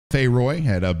Roy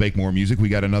at Bake More Music. We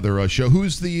got another show.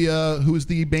 Who's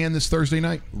the band this Thursday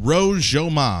night?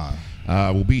 Rojoma.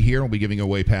 We'll be here. We'll be giving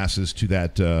away passes to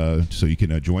that, so you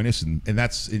can join us. And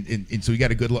that's so you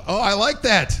got a good look. Oh, I like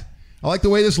that. I like the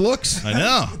way this looks. I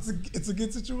know. It's a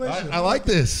good situation. I like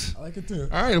this. I like it too.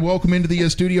 All right, welcome into the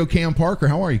studio, Cam Parker.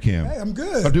 How are you, Cam? Hey, I'm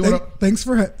good. Thanks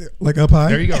for up high.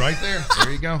 There you go, right there.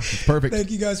 There you go. It's perfect. Thank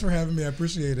you guys for having me. I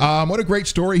appreciate it. What a great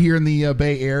story here in the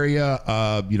Bay Area.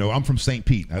 I'm from St.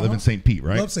 Pete. I live in St. Pete,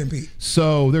 right? Love St. Pete.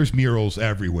 So there's murals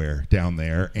everywhere down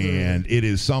there, and it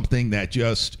is something that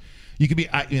just. You could be,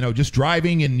 just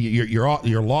driving and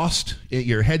you're lost.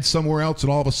 Your head's somewhere else,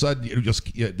 and all of a sudden,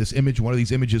 this image, one of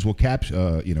these images will catch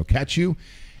you,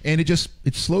 and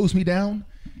it slows me down,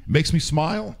 makes me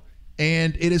smile,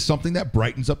 and it is something that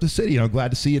brightens up the city. And I'm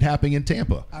glad to see it happening in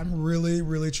Tampa. I'm really,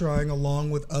 really trying, along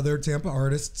with other Tampa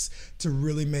artists, to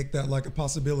really make that like a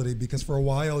possibility. Because for a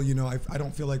while, I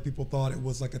don't feel like people thought it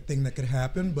was like a thing that could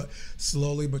happen, but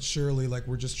slowly but surely, like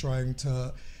we're just trying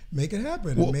to make it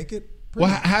happen and make it. Well,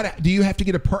 how do you have to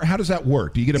get a how does that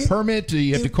work? Do you get a permit? Do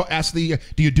you have to ask do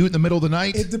you do it in the middle of the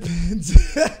night? It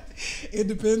depends. It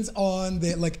depends on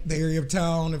the area of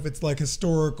town, if it's like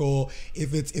historical,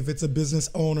 if it's a business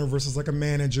owner versus like a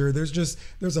manager.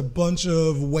 There's a bunch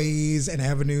of ways and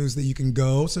avenues that you can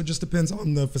go. So it just depends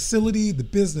on the facility, the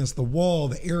business, the wall,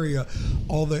 the area,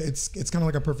 it's kind of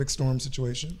like a perfect storm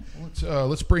situation.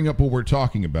 Let's bring up what we're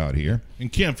talking about here.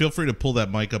 And Cam, feel free to pull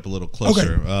that mic up a little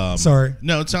closer. Okay. Sorry.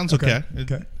 No, it sounds okay.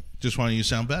 Okay. Just wanted you to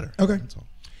sound better. Okay. That's all.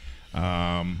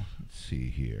 Let's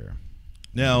see here.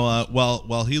 Now,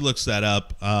 while he looks that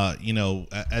up,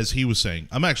 as he was saying,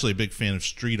 I'm actually a big fan of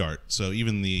street art. So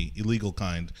even the illegal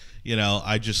kind,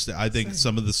 I think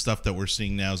some of the stuff that we're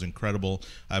seeing now is incredible.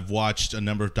 I've watched a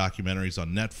number of documentaries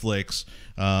on Netflix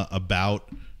about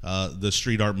the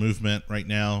street art movement right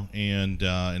now, and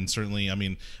certainly, I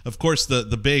mean, of course,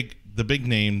 the big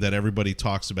name that everybody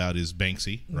talks about is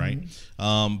Banksy, right?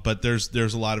 But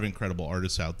there's a lot of incredible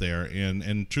artists out there,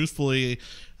 and truthfully,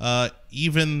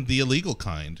 even the illegal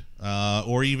kind,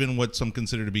 or even what some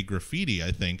consider to be graffiti,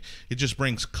 I think it just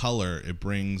brings color. It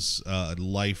brings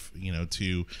life,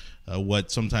 to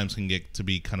what sometimes can get to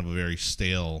be kind of a very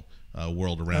stale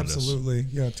world around us. Absolutely,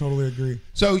 yeah, totally agree.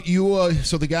 So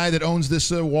so the guy that owns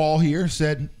this wall here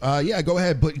said, "Yeah, go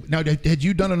ahead." But now, had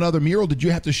you done another mural? Did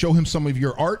you have to show him some of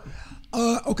your art?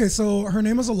 Okay, so her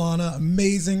name is Alana.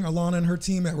 Amazing, Alana and her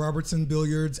team at Robertson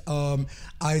Billiards.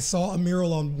 I saw a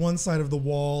mural on one side of the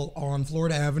wall on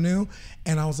Florida Avenue,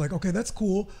 and I was like, okay, that's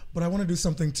cool, but I want to do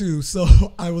something too. So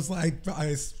I was like,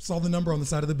 I saw the number on the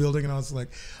side of the building, and I was like,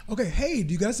 okay, hey,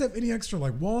 do you guys have any extra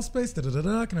like wall space? Can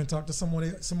I talk to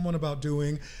someone about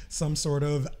doing some sort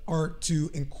of art to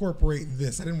incorporate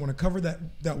this? I didn't want to cover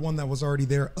that one that was already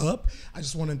there up. I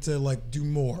just wanted to like do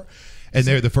more. And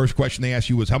the first question they asked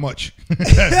you was, how much?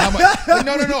 How much?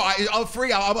 No. I'll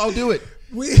free. I'll do it.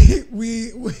 Did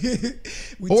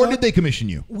they commission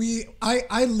you?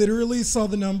 I literally saw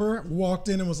the number, walked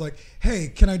in, and was like, "Hey,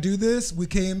 can I do this?" We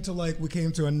came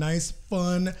to a nice,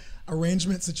 fun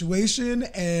arrangement situation,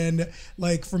 and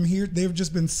like from here, they've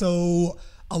just been so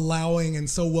allowing and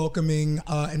so welcoming,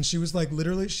 and she was like,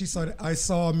 literally, I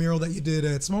saw a mural that you did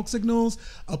at Smoke Signals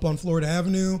up on Florida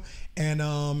Avenue, and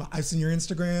I've seen your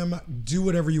Instagram. Do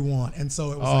whatever you want. And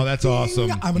so it was that's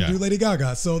awesome. I'm gonna do Lady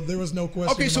Gaga. So there was no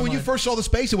question. Okay, so when you first saw the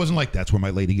space, it wasn't like that's where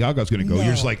my Lady Gaga's going to go. No.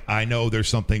 You're just like, I know there's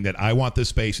something that I want this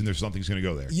space, and there's something's going to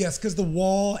go there. Yes, because the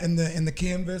wall and the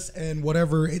canvas and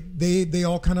whatever, they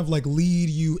all kind of like lead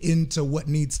you into what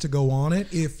needs to go on it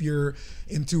if you're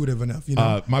intuitive enough.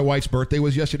 My wife's birthday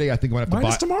was yesterday. I think I'm gonna have to Mine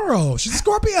is tomorrow. She's a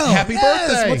Scorpio. Happy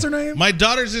birthday! What's her name? My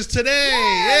daughter's is today.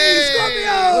 Yay,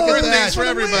 Scorpio! Look at birthdays for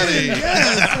everybody.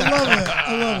 Yes,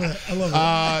 I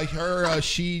love it.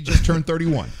 She just turned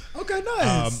 31. Okay,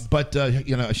 nice. But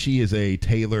she is a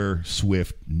Taylor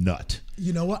Swift nut.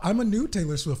 You know what? I'm a new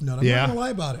Taylor Swift nut. I'm not gonna lie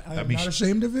about it. I'm not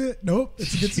ashamed of it. Nope,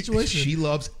 it's a good situation. She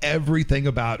loves everything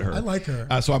about her. I like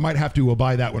her. So I might have to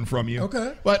buy that one from you.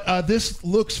 Okay. But this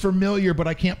looks familiar, but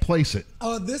I can't place it.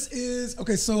 This is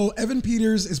okay. So Evan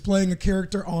Peters is playing a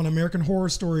character on American Horror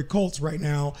Story Cults right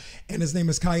now, and his name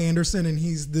is Kai Anderson, and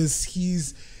he's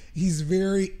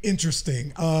very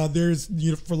interesting. There's,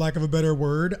 for lack of a better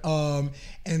word.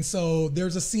 And so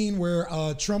there's a scene where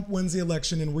Trump wins the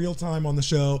election in real time on the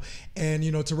show. And,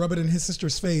 to rub it in his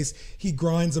sister's face, he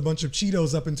grinds a bunch of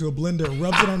Cheetos up into a blender,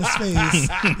 rubs it on his face.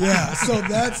 Yeah. So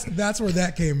that's where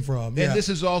that came from. Yeah. And this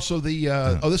is also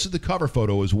this is the cover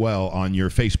photo as well on your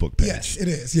Facebook page. Yes, it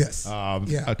is. Yes.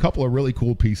 A couple of really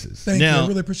cool pieces. Thank you. I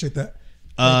really appreciate that.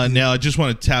 Now, I just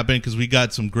want to tap in because we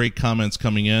got some great comments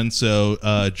coming in. So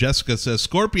Jessica says,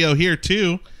 Scorpio here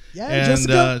too. Yeah, and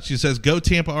Jessica. she says, "Go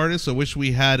Tampa artists. I wish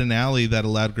we had an alley that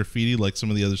allowed graffiti like some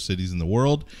of the other cities in the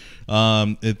world."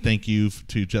 And thank you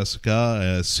to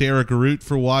Jessica, Sarah Garut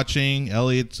for watching,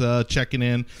 Elliot checking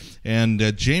in,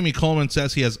 and Jamie Coleman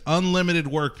says he has unlimited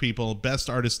work. People, best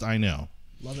artist I know.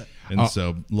 Love it. And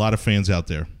so a lot of fans out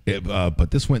there.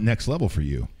 But this went next level for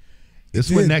you. This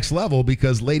went next level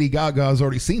because Lady Gaga has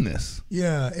already seen this.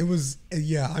 Yeah, it was.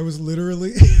 Yeah, I was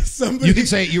literally somebody. You can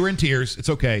say it. You were in tears. It's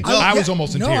okay. I was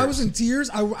almost in tears. No, I was in tears.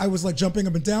 I was like jumping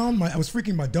up and down. I was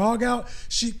freaking my dog out.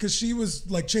 Because she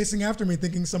was like chasing after me,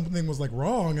 thinking something was like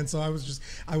wrong, and so I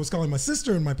was calling my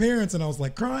sister and my parents, and I was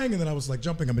like crying, and then I was like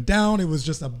jumping up and down. It was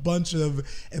just a bunch of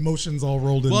emotions all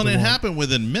rolled into one. Well, and it happened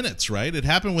within minutes, right? It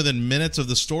happened within minutes of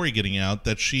the story getting out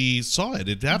that she saw it.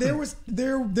 It happened.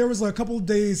 There was a couple of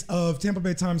days of Tampa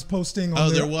Bay Times posting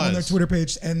on their Twitter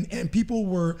page, and people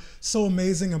were so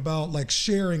amazing about like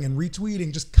sharing and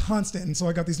retweeting, just constant. And so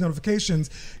I got these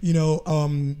notifications,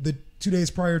 the 2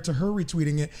 days prior to her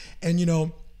retweeting it,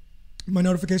 and my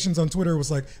notifications on Twitter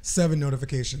was like 7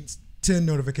 notifications, 10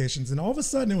 notifications, and all of a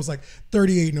sudden it was like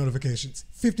 38 notifications,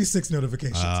 56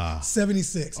 notifications,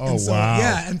 76. Oh, and so, wow.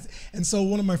 Yeah, and so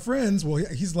one of my friends, well,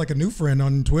 he's like a new friend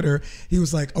on Twitter, he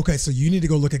was like, okay, so you need to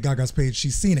go look at Gaga's page.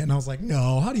 She's seen it. And I was like,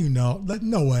 no, how do you know? Like,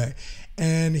 no way.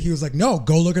 And he was like, no,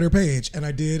 go look at her page. And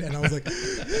I did, and I was like,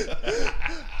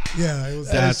 yeah, it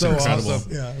was. That's so incredible.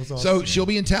 Awesome. Yeah, it was awesome. So she'll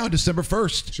be in town December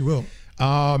 1st. She will.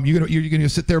 You're gonna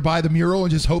sit there by the mural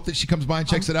and just hope that she comes by and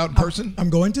checks it out in person. I'm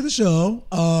going to the show,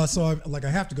 so I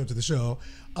have to go to the show.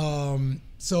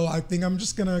 So I think I'm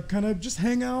just gonna kind of just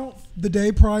hang out the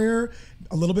day prior,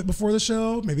 a little bit before the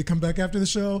show, maybe come back after the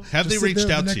show. Have they reached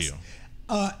out to you?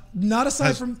 Not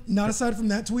aside from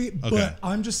that tweet, Okay. but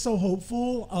I'm just so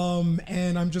hopeful,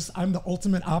 and I'm the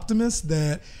ultimate optimist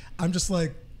that I'm just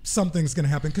like, something's gonna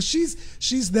happen, because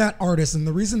she's that artist, and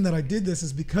the reason that I did this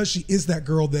is because she is that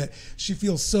girl that she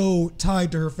feels so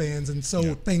tied to her fans and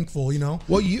so thankful,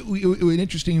 Well, an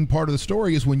interesting part of the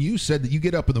story is when you said that you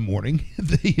get up in the morning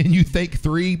and you thank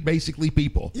 3 basically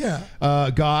people. Yeah.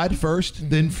 God first,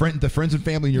 then the friends and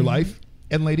family in your life,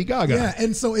 and Lady Gaga. Yeah,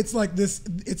 and so it's like this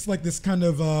kind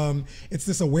of it's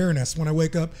this awareness when I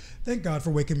wake up. Thank God for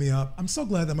waking me up. I'm so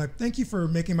glad that thank you for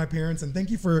making my parents, and thank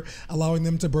you for allowing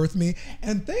them to birth me,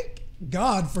 and thank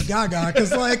God for Gaga,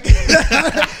 because like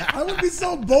I would be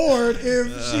so bored if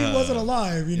she wasn't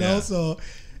alive, So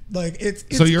like it's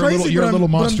so you're crazy, a little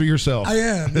monster yourself. I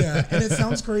am, yeah. And it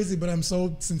sounds crazy, but I'm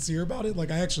so sincere about it.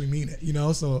 Like I actually mean it,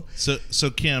 So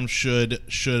Kim,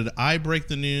 should I break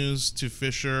the news to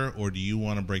Fisher, or do you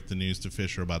want to break the news to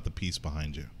Fisher about the piece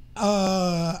behind you?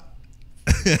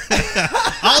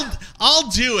 I'll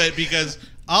do it because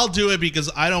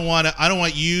I don't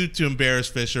want you to embarrass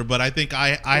Fisher, but I think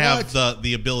I have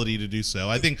the ability to do so.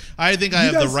 I think I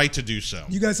have the right to do so.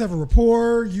 You guys have a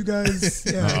rapport. You guys.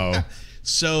 Yeah.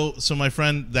 So my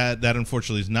friend, that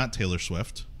unfortunately is not Taylor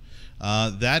Swift.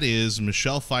 That is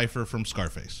Michelle Pfeiffer from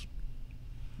Scarface.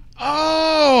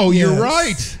 Oh, Yes. you're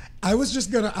right. I was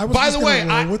just gonna. By the way,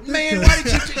 why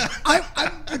did you?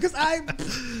 Because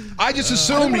I just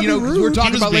assumed, wanna be because we're rude.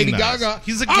 talking He was about Lady being nice. Gaga.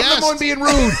 He's a I'm guest. the one being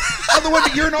rude. I'm the one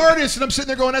that you're an artist, and I'm sitting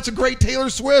there going, "That's a great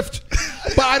Taylor Swift,"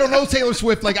 but I don't know Taylor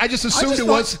Swift. Like I just assumed it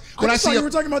was when I see you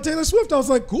were talking about Taylor Swift. I was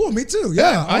like, cool, me too.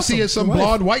 Yeah, I see awesome. some Your wife.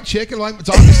 blonde white chick, and it's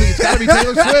obviously it's got to be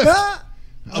Taylor Swift.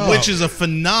 Which is a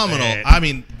phenomenal. Man. I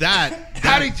mean that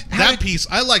How did- piece.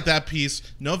 I like that piece.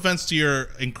 No offense to your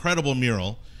incredible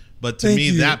mural, but to Thank me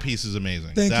you. that piece is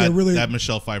amazing. Thank you. I really- that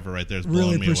Michelle Pfeiffer right there is Really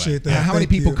blowing me away. appreciate that. Yeah, how many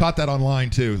Thank people you. caught that online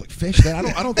too? Like Fish, I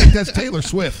don't think that's Taylor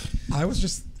Swift.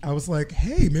 I was like,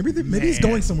 hey, maybe he's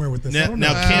going somewhere with this. I don't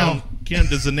know. Now, Kim,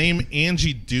 does the name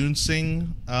Angie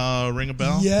Doonsing ring a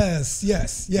bell? Yes. Yeah.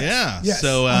 Yes.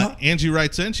 So Angie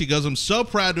writes in. She goes, "I'm so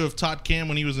proud to have taught Cam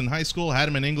when he was in high school. Had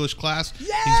him in English class. He's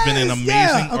been an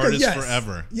amazing artist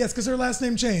forever." Yes, because her last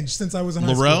name changed since I was in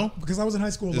high Leroux? school. Because I was in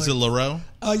high school. Is it Leroux?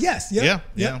 Yes.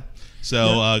 Yeah.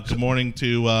 So good morning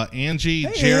to Angie.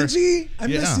 Hey, Angie. I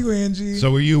miss you, Angie.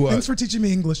 So were you? Thanks for teaching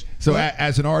me English. So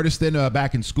as an artist, then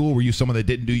back in school, were you someone that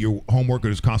didn't do your homework or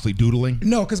was constantly doodling?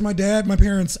 No, because my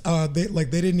parents, they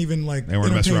didn't even They weren't messing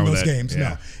entertain around with those that. games. Yeah.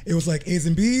 No, it was like A's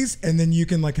and B's, and then you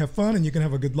can like have fun and you can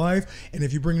have a good life. And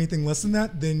if you bring anything less than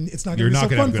that, then it's not going to be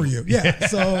so fun for you. Yeah.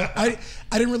 So I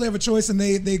didn't really have a choice, and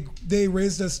they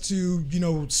raised us to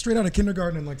straight out of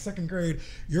kindergarten and like second grade.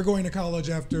 You're going to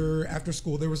college after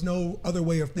school. There was no other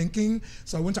way of thinking.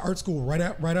 So I went to art school right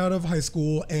out of high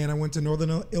school, and I went to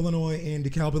Northern Illinois and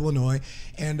DeKalb, Illinois,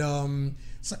 and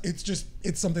so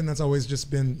it's something that's always just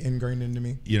been ingrained into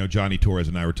me. Jonny Torres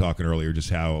and I were talking earlier just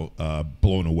how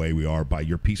blown away we are by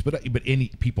your piece, but any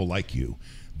people like you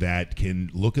that can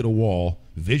look at a wall,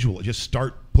 visual, just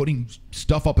start putting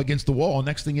stuff up against the wall, and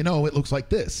next thing you know, it looks like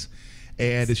this.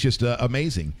 And it's just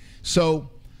amazing. So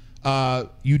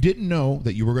you didn't know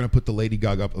that you were going to put the Lady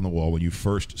Gaga up on the wall when you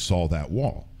first saw that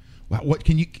wall. What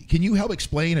can you help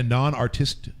explain to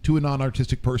a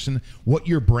non-artistic person what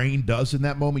your brain does in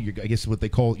that moment? I guess what they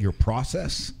call your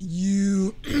process.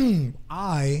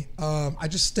 I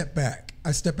just step back.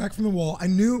 I step back from the wall. I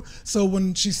knew. So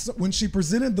when she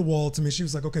presented the wall to me, she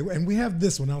was like, "Okay," and we have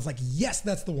this one. And I was like, "Yes,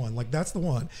 that's the one. Like that's the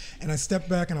one." And I stepped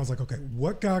back and I was like, "Okay,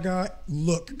 what Gaga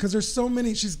look?" Because there's so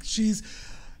many.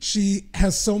 She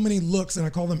has so many looks, and I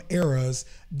call them eras,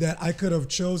 that I could have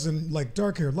chosen, like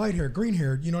dark hair, light hair, green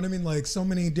hair. You know what I mean? Like so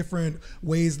many different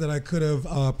ways that I could have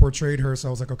portrayed her. So I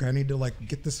was like, okay, I need to like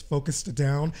get this focused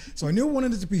down. So I knew I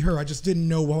wanted it to be her. I just didn't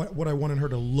know what I wanted her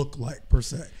to look like per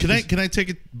se. Can I take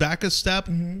it back a step?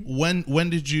 Mm-hmm.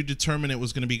 When did you determine it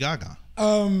was going to be Gaga?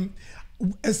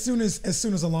 As soon as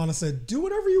Alana said, "Do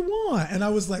whatever you want," and I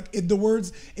was like, it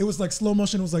was like slow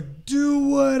motion. It was like, "Do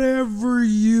whatever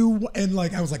you want," and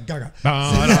like I was like, Gaga.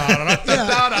 That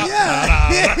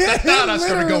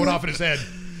started going off in his head.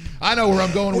 I know where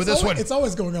I'm going with this one. It's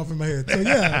always going off in my head. So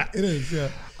yeah, it is. Yeah.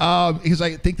 Because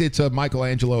I think that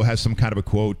Michelangelo has some kind of a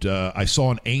quote. I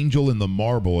saw an angel in the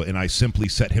marble, and I simply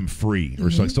set him free, or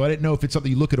something. So I didn't know if it's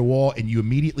something you look at a wall and you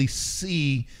immediately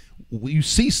see. You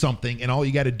see something, and all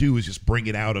you got to do is just bring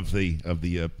it out of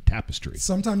the tapestry.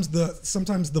 Sometimes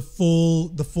the full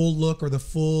look or the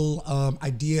full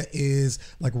idea is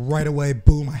like right away,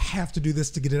 boom! I have to do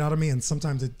this to get it out of me, and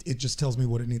sometimes it just tells me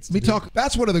what it needs to do.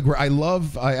 That's one of the I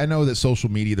love. I know that social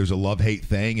media, there's a love-hate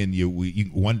thing, and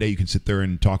one day you can sit there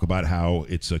and talk about how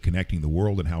it's connecting the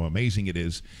world and how amazing it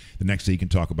is. The next day you can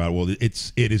talk about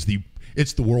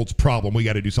it's the world's problem. We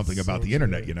got to do something about the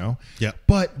internet, you know? Yeah.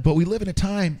 But we live in a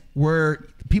time where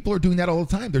people are doing that all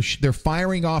the time. They're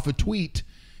firing off a tweet,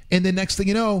 and the next thing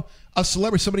you know, a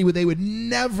celebrity, somebody they would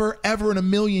never, ever in a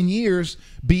million years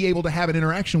be able to have an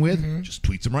interaction with, just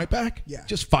tweets them right back. Yeah.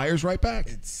 Just fires right back.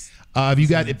 Have you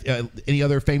got any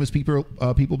other famous people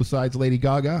besides Lady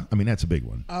Gaga? I mean, that's a big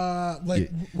one.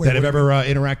 That have ever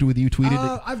interacted with you,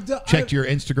 tweeted, checked your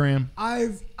Instagram?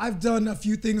 I've done a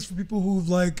few things for people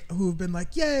who've been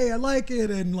like, "Yay, I like it,"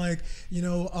 and like, you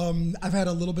know, I've had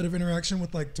a little bit of interaction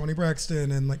with like Toni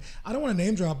Braxton, and like, I don't want to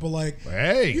name drop, but like,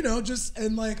 hey, you know, just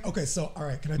and like, okay, so all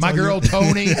right, can I? My girl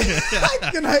Toni.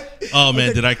 Oh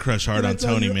man, did I crush hard on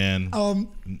Toni, man?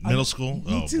 Middle school.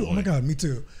 Me too. Oh my god, me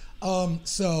too.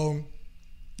 So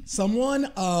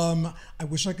someone, I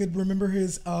wish I could remember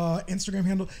his Instagram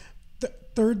handle,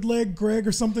 Third Leg Greg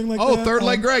or something like that. Oh, Third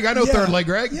Leg Greg. I know Third Leg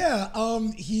Greg. Yeah.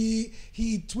 He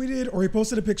tweeted or he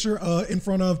posted a picture in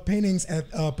front of paintings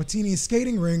at Patini's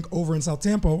skating rink over in South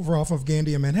Tampa, over off of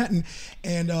Gandy and Manhattan.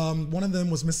 And one of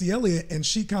them was Missy Elliott, and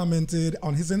she commented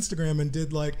on his Instagram and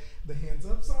did like the hands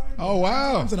up sign. Oh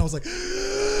wow! And I was like,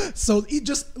 so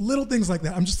just little things like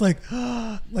that. I'm just like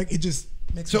it just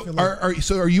makes me feel like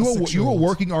are you a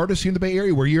working artist here in the Bay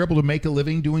Area where you're able to make a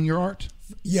living doing your art?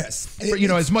 Yes.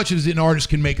 As much as an artist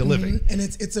can make a living. And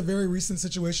it's a very recent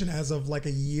situation as of like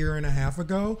a year and a half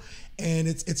ago. And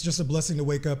it's just a blessing to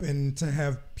wake up and to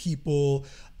have people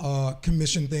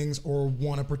commission things or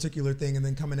want a particular thing and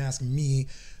then come and ask me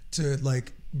to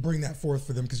like bring that forth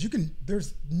for them, because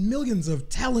there's millions of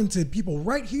talented people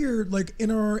right here like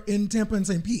in Tampa and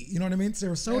St. Pete, you know what I mean,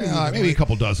 Sarasota, maybe a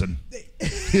couple dozen.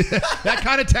 That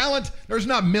kind of talent, there's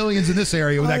not millions in this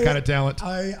area with that kind of talent.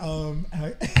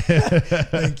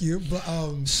 Thank you. But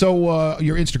so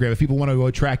your Instagram, if people want to go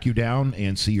track you down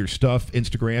and see your stuff,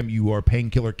 Instagram, you are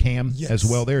Painkiller Cam as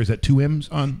well. There is that 2 M's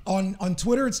on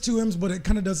Twitter, it's 2 M's, but it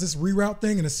kind of does this reroute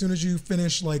thing, and as soon as you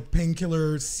finish like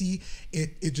Painkiller C,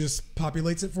 it just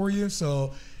populates it for you.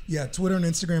 So yeah, Twitter and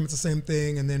Instagram, it's the same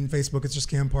thing, and then Facebook, it's just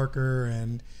Cam Parker,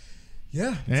 and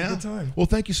it's a good time. Well,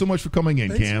 thank you so much for coming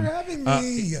in, Cam. Thanks for having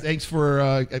me. Thanks for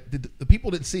the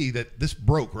people didn't see that this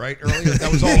broke right earlier.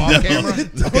 That was all on camera.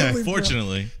 Totally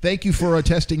fortunately. Thank you for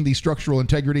testing the structural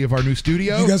integrity of our new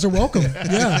studio. You guys are welcome.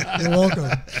 Yeah, you're welcome.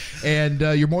 And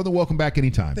you're more than welcome back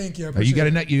anytime. Thank you. I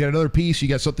appreciate you got another piece. You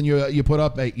got something you put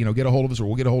up. Get a hold of us, or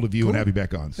we'll get a hold of you and have you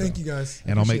back on. So. Thank you guys.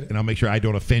 And I'll make sure I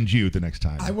don't offend you the next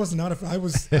time. I was not. I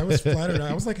was flattered.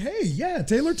 I was like, hey, yeah,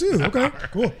 Taylor too. Okay,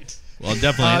 cool. Well,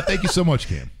 definitely. Thank you so much,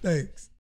 Cam. Thanks.